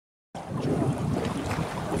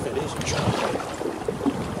There's a trout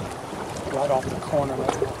right off the corner there.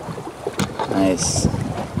 Nice.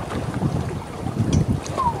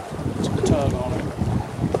 It's a tug on it.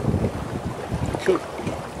 Could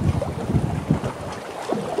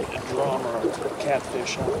a drum or a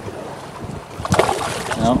catfish on it.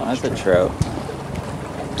 No, that's a trout.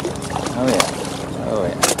 Oh yeah. Oh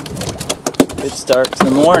yeah. Good start to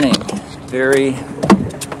the morning. Very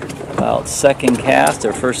about second cast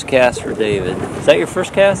or first cast for David. Is that your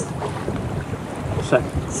first cast?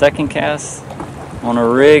 Second. Second cast on a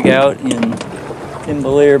rig out in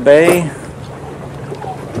Timbalier Bay.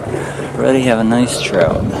 Ready to have a nice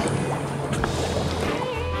trout.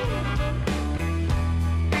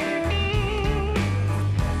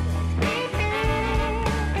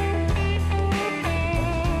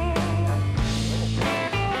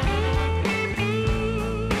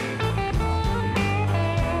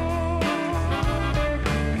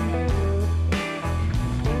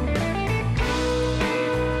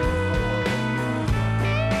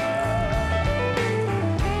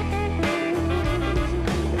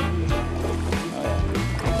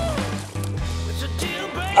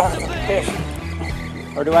 Fish.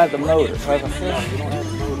 Or do I have the motor? Do I have a fish? No, you don't have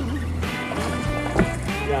the motor.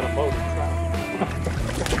 You got a motor trout.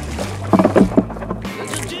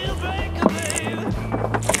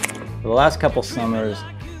 For the last couple summers,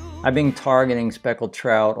 I've been targeting speckled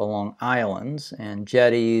trout along islands and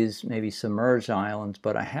jetties, maybe submerged islands,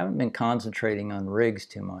 but I haven't been concentrating on rigs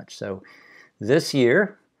too much. So this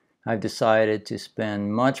year, I've decided to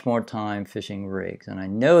spend much more time fishing rigs, and I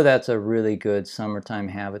know that's a really good summertime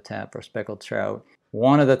habitat for speckled trout.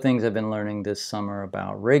 One of the things I've been learning this summer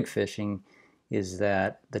about rig fishing is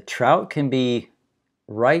that the trout can be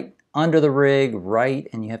right under the rig,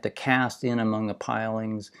 and you have to cast in among the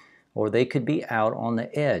pilings, or they could be out on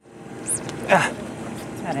the edge. Ah,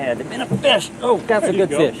 that had to have been a fish. Oh, that's a good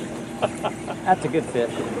fish. That's a good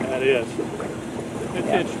fish. That is. It's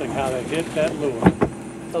interesting how they hit that lure.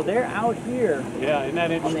 So they're out here, yeah, isn't that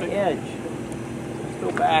on interesting? the edge. Let's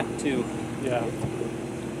go back to... Yeah.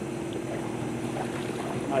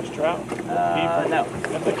 Nice trout. No.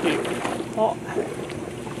 That's a keeper. Oh,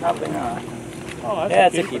 probably not. Oh, that's Yeah, a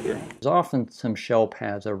it's a keeper. keeper. There's often some shell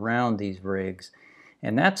pads around these rigs,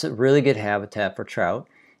 and that's a really good habitat for trout,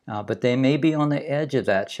 but they may be on the edge of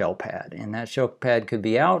that shell pad, and that shell pad could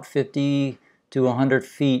be out 50 to 100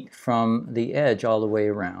 feet from the edge all the way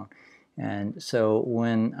around. And so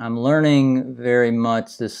when I'm learning very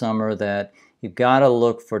much this summer that you've got to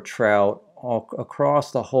look for trout all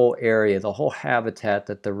across the whole area, the whole habitat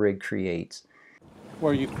that the rig creates.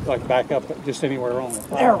 Where you like back up just anywhere on the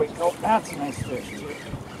fire. There we go. That's a nice fish.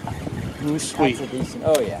 Ooh, sweet. That's a decent.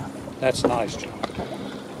 Oh yeah. That's nice, John.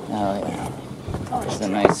 Oh yeah. That's a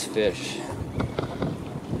nice fish.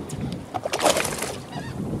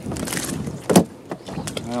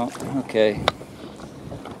 Well, okay.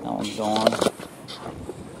 That one's gone.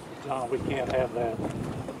 John, we can't have that.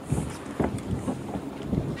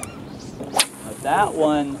 But that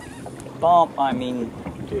one, bump, I mean,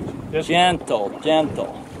 gentle.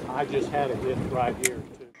 I just had a hit right here,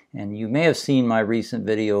 too. And you may have seen my recent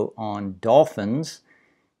video on dolphins,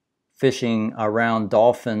 fishing around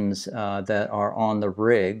dolphins that are on the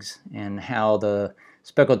rigs, and how the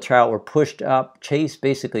speckled trout were pushed up,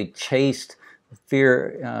 basically chased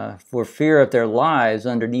for fear of their lives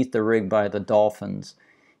underneath the rig by the dolphins.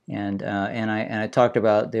 And I talked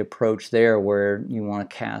about the approach there where you want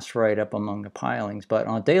to cast right up among the pilings. But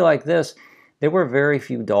on a day like this, there were very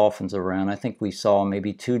few dolphins around. I think we saw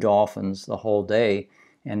maybe 2 dolphins the whole day,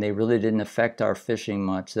 and they really didn't affect our fishing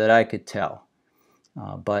much that I could tell.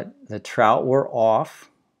 But the trout were off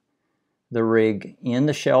the rig in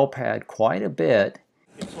the shell pad quite a bit.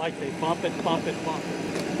 It's like they bump it.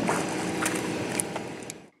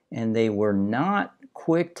 And they were not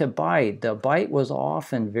quick to bite. The bite was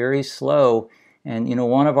often very slow, and you know,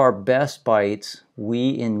 one of our best bites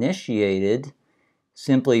we initiated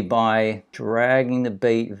simply by dragging the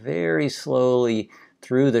bait very slowly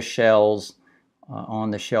through the shells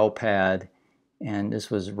on the shell pad, and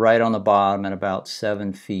this was right on the bottom at about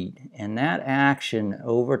 7 feet. And that action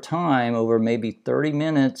over time, over maybe 30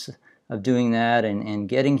 minutes of doing that and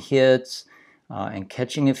getting hits and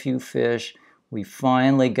catching a few fish, we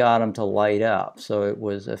finally got them to light up, so it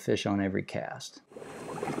was a fish on every cast.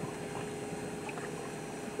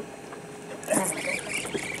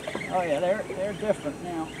 Oh yeah, they're different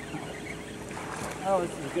now. Oh,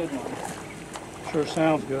 this is a good one. Sure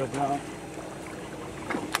sounds good, John.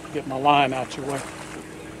 Get my line out your way.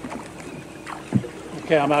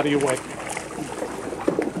 Okay, I'm out of your way.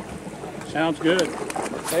 Sounds good.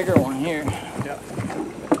 Bigger one here. Yeah.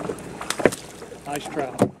 Nice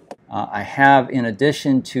trout. I have, in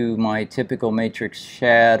addition to my typical matrix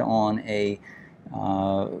shad on a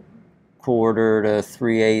 1/4 to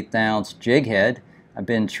 3/8 ounce jig head, I've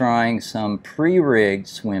been trying some pre-rigged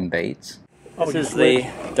swim baits. This is the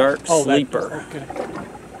dark sleeper. Okay.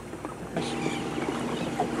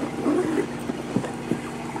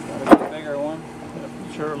 Got a bigger one.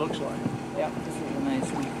 Sure looks like it. Yep, this is a nice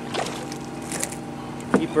one.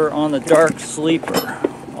 Keeper on the dark sleeper.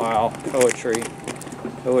 Wow, poetry.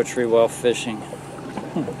 Poetry while fishing.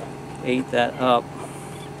 Ate that up.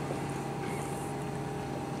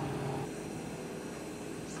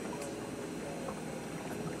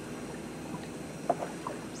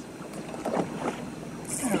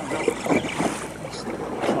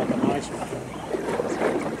 Like a nice one.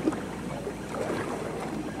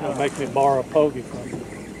 It'll make me borrow a pogie from you.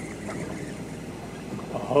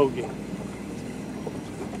 A hoagie.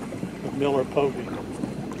 The Miller pogie.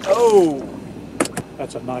 Oh!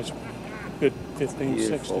 That's a nice one. Good 15,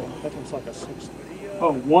 Beautiful. 16. That looks like a 16.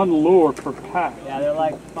 Oh, one lure per pack. Yeah, they're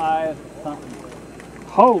like 5 something.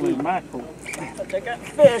 Holy mackerel. But they got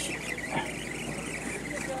fish.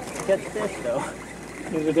 They got fish though.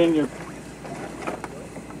 Is it in your...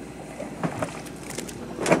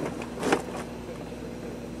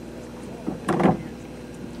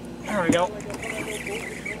 There we go.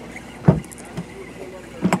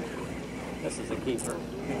 This is a keeper.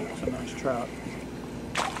 It's a nice trout.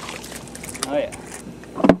 Oh yeah.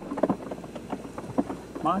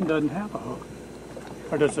 Mine doesn't have a hook.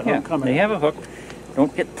 Or does the hook come in? They have a hook.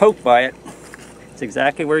 Don't get poked by it. It's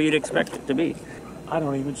exactly where you'd expect it to be. I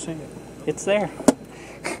don't even see it. It's there.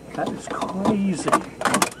 That is crazy.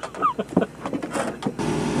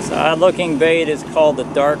 This odd-looking bait is called the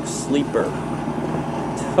dark sleeper.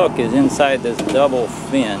 Its hook is inside this double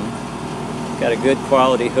fin. Got a good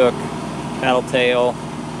quality hook, paddle tail.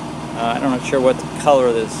 I'm not sure what the color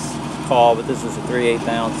of this is called, but this is a 3/8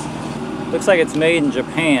 ounce. Looks like it's made in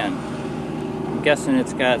Japan. I'm guessing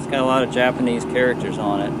it's got a lot of Japanese characters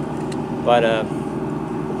on it. But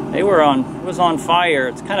it was on fire.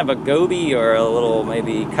 It's kind of a goby or a little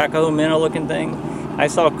maybe kakao minnow looking thing. I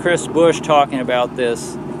saw Chris Bush talking about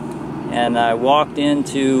this, and I walked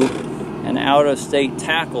into an out-of-state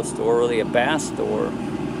tackle store, really a bass store,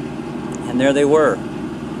 and there they were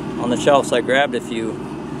on the shelves. I grabbed a few.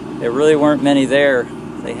 There really weren't many there.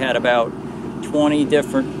 They had about 20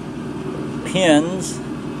 different pins,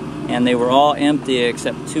 and they were all empty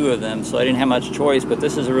except 2 of them, so I didn't have much choice, but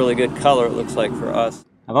this is a really good color, it looks like, for us.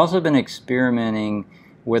 I've also been experimenting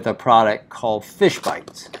with a product called Fish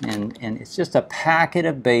Bites, and it's just a packet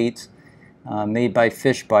of baits made by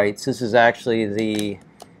Fish Bites. This is actually the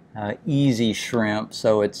easy shrimp,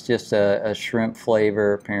 so it's just a shrimp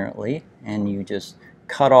flavor apparently, and you just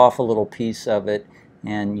cut off a little piece of it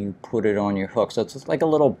and you put it on your hook. So it's just like a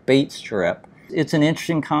little bait strip. It's an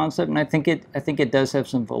interesting concept, and I think it does have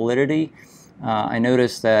some validity. I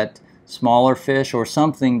noticed that smaller fish or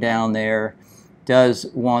something down there does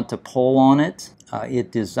want to pull on it.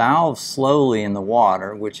 It dissolves slowly in the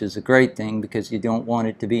water, which is a great thing because you don't want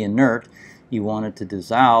it to be inert. You want it to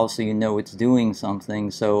dissolve so you know it's doing something.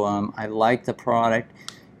 So I like the product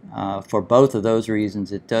for both of those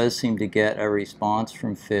reasons. It does seem to get a response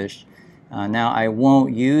from fish. Now I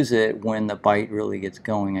won't use it when the bite really gets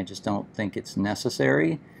going. I just don't think it's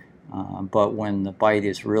necessary. But when the bite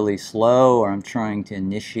is really slow or I'm trying to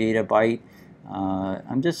initiate a bite,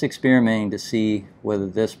 I'm just experimenting to see whether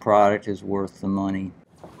this product is worth the money.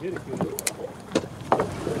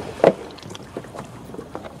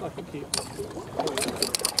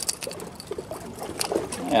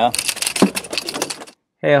 Yeah.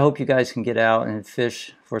 Hey, I hope you guys can get out and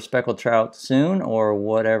fish for speckled trout soon, or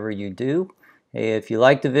whatever you do. Hey, if you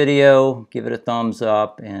liked the video, give it a thumbs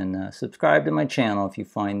up and subscribe to my channel if you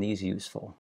find these useful.